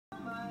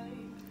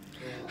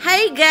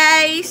Hi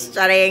guys!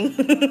 Charing!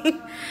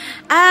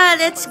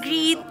 Let's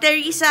greet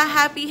Teresa.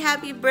 Happy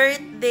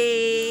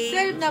birthday!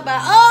 12 na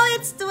ba? Oh,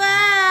 it's 12!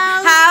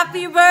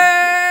 Happy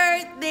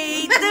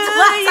birthday to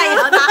you!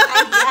 Sayo na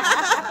kaya.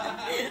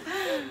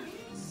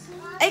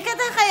 Ay,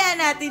 katakaya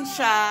natin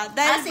siya.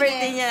 Dahil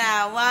birthday niya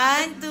na.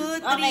 1,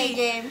 2, 3. Okay,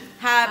 game.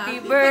 Happy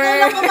Ikaw birthday!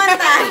 lang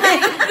kumanta.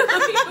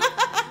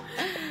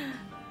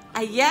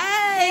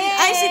 Ayan!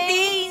 Ay, si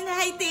Tain!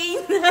 Hi,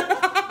 Tain!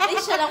 Ay,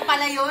 siya lang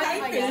pala yun. Hi,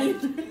 Tain!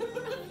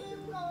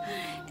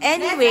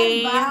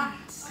 Anyway,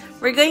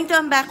 we're going to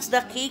unbox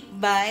the cake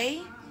by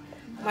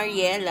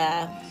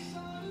Mariella.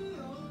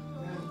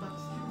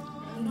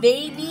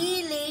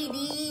 Baby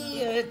lady!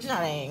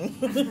 Charing!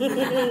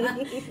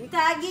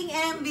 Tagging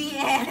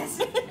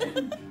MBS.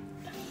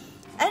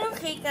 Anong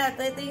cake ka?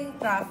 Ito yung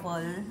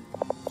truffle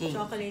cake.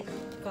 Chocolate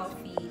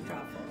coffee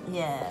truffle.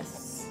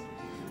 Yes.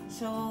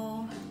 So,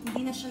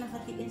 hindi na siya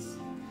nakatiis.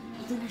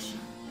 Ito na siya.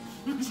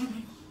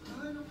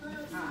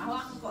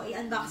 Hawakan ko.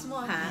 I-unbox mo,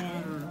 ha?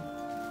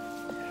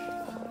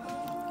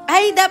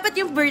 Ay, dapat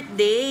yung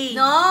birthday.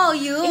 No,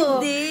 you.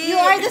 Hindi. You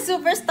are the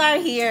superstar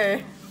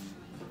here.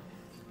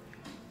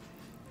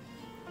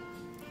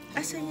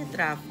 Asan yung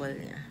truffle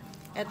niya?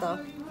 Ito.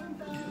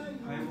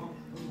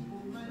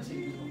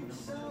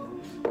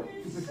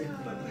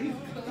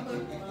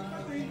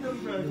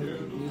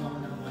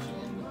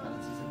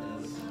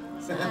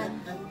 Saan?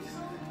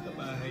 Sa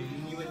bahay.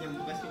 Iniwan niya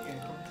bukas yung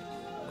eto.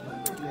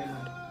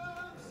 Problema.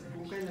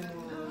 Bukay na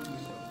mo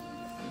gusto.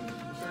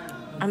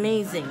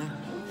 Amazing.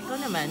 Ikaw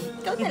naman.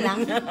 Ikaw na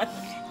lang.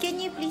 Can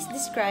you please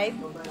describe?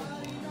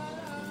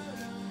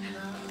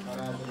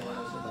 Parado naman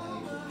ako sa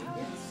bahay.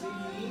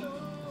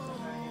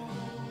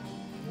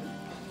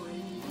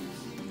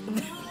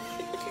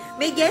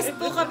 May guest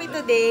po kami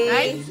today.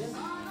 Ay?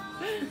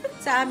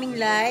 Sa aming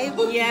live.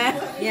 Yeah.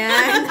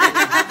 Yan.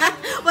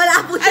 Wala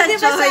po siyang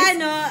Diba choice.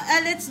 sa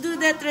let's do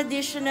the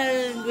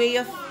traditional way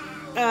of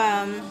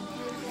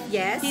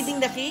Yes.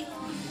 feeding the cake.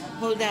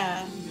 Hold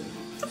on.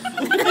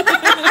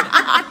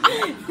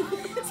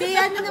 Si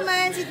ano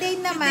naman, si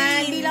Tain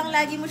naman. Tain. Bilang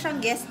lagi mo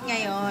siyang guest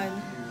ngayon.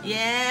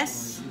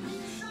 Yes.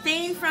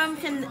 Tain from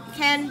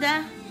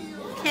Canada.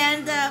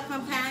 Canada,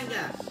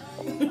 Pampanga.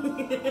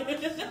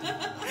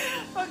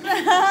 Wag na.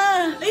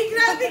 Ay,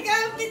 grabe ka.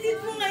 Ang pitit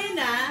mo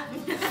ngayon, ah.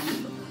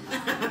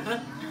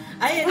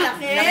 Ay, ang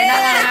laki. Laki na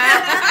nga.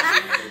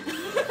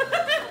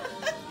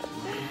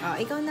 Oh,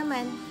 ikaw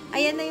naman.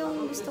 Ayan na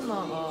yung gusto mo.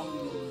 Oh.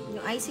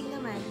 Yung icing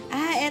naman.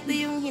 Eto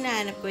yung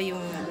hinahanap ko,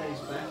 yung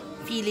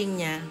feeling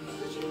niya.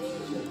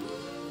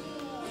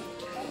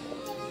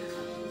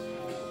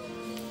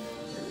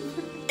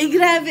 Ay,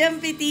 grabe ang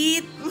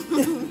petit.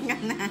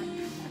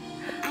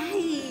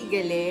 Ay,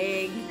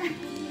 galing.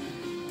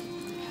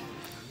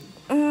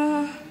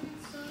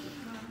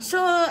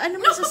 So, ano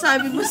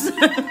masasabi mo sa...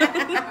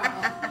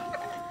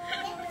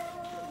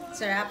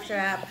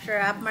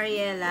 Sarap,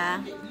 Mariella.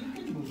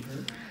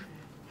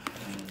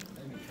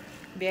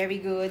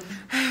 Very good.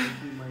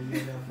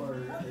 Mariella for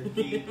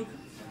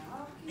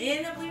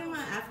Ayan na po yung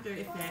mga after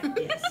effect.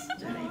 Yes,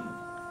 Charing.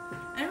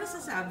 Ano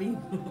masasabi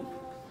mo?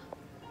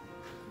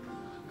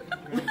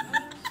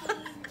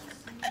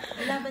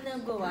 Wala ba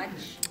nang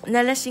go-watch?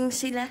 Nalasing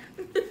sila.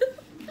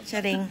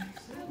 Charing.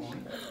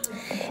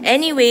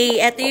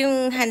 Anyway, ito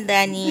yung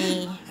handa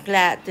ni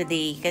Gla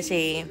today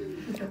kasi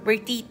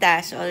we're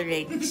titas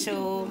already.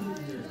 So,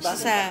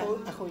 sa...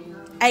 Ako yung...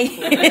 Ay,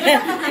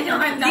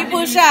 hindi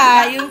po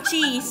siya. Yung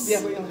cheese. Hindi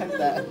ako yung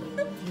handa.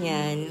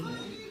 Yan.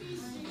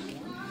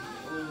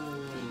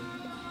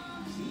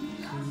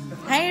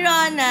 Hi,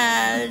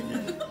 Ronald.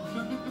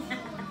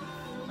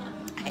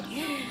 Ay,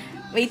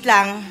 wait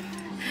lang.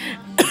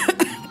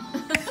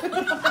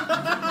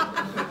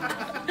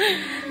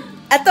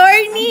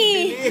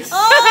 Attorney!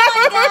 Oh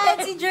my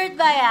God! Si Jerd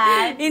ba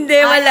yan? Hindi,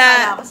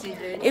 wala. Ako si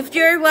Jerd. If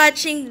you're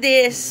watching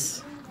this,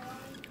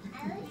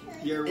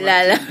 You're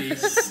Lala. watching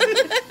this.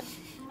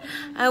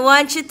 I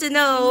want you to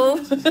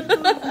know.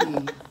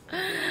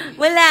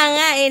 Wala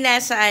nga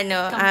nasa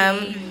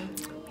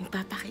may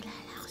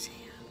papakilala ko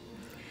sa'yo.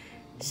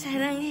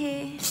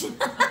 Saranghe.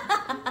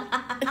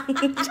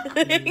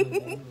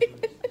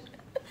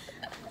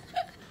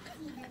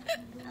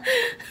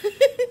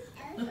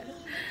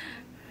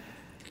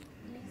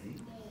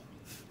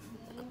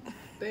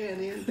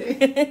 Ano yun,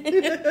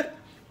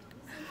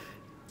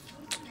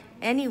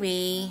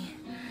 Anyway,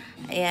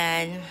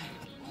 ayan.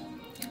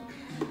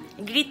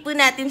 Greet po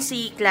natin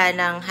si Kla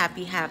ng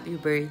happy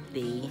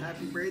birthday.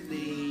 Happy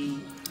birthday.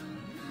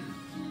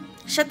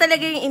 Siya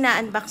talaga yung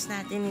ina-unbox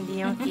natin,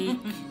 hindi yung cake.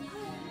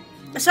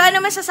 So,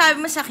 ano masasabi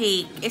mo sa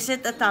cake? Is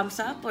it a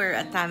thumbs up or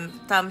a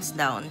thumbs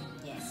down?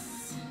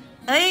 Yes.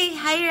 Ay,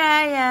 hi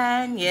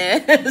Ryan!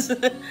 Yes!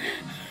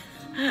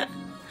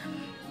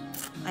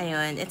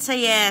 Ayun, it's a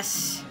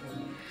yes.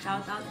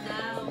 Shout out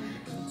daw.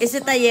 Is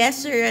it a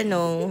yes or a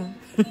no?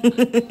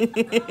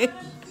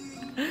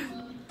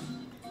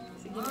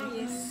 Sige na,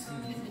 yes.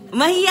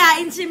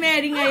 Mahihain si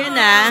Mary ngayon,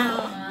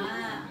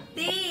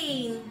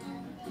 Ting!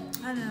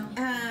 Ano?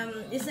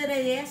 Is it a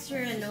yes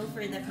or a no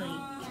for the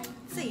cake?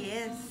 Say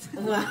yes.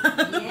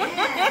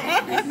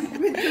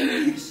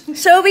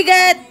 So we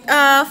got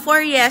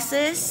 4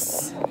 yeses.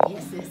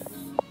 Yes.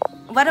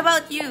 What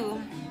about you?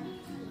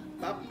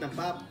 Pop na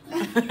pop.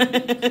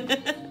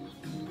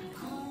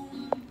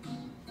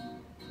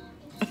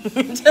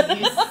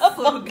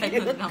 Puro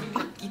ganun lang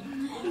pakit.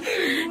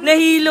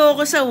 Nahilo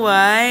ko sa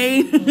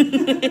wine.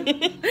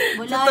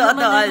 Wala Totoo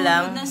naman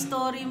lang. nanonood ng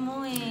story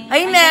mo eh.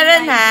 Ay,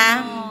 meron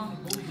ha.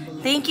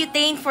 Thank you,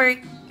 Tane, for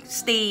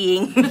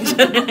staying.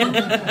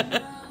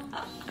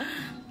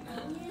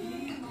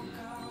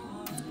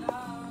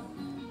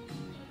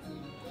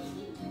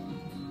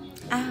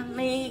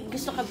 May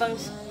gusto ka bang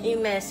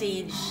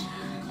i-message?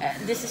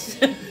 This is...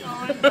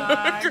 Oh my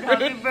God,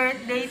 happy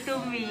birthday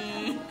to me.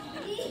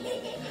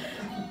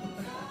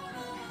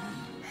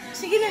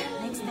 Sige na.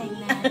 Next time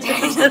na.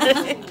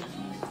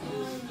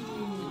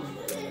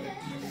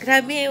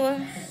 Grabe,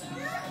 ewan.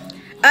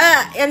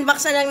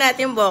 Unbox na lang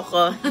natin yung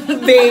Boko.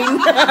 Bane.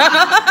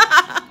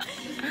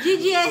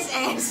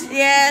 GGSS.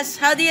 Yes.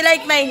 How do you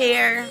like my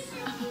hair?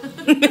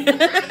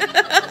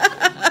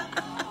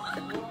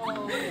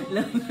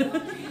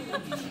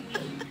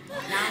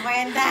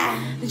 Nakwenta.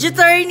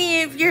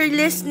 Jotorny, if you're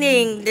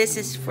listening, this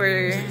is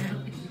for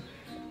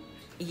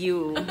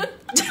you.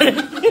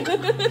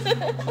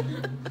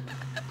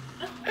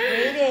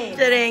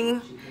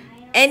 Charing.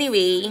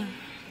 Anyway.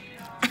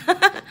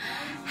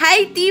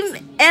 Hi, Team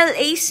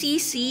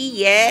LACC.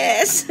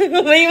 Yes.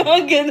 May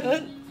mga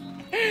ganun.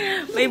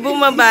 May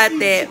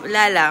bumabate.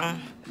 Wala lang.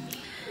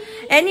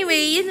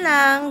 Anyway, yun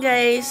lang,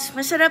 guys.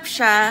 Masarap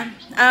siya.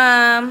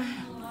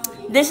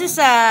 This is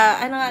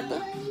ano nga to?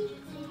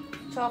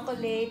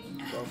 Chocolate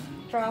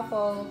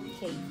truffle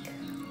cake.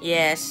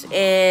 Yes.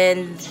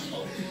 And,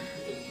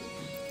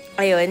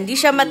 ayun, hindi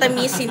siya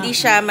matamis, hindi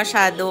siya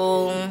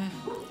masyadong,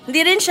 hindi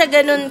rin siya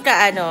ganun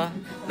ka,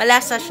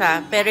 malasa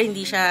siya, pero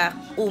hindi siya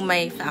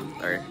umay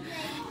factor.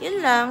 Yun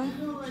lang.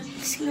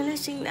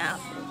 Lasing na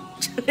ako.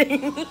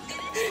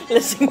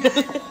 Lasing na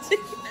lasing.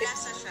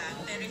 Malasa siya,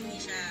 pero hindi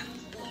siya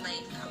umay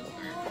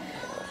factor.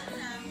 Yun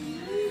lang.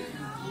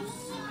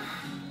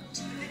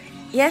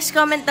 Yes,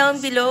 comment down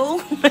below.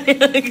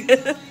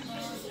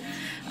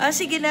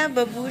 Sige na,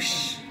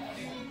 babush.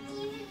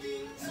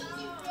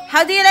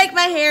 How do you like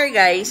my hair,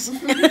 guys?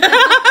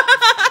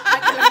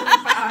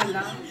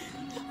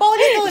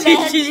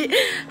 Paulit-ulit.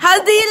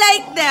 How do you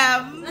like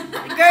them?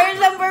 Girl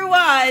number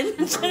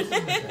 1.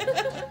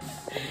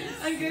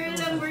 Ang girl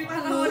number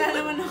 2. Wala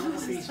naman ako.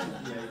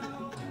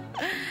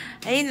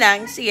 Ayun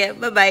lang. Sige,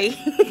 bye-bye.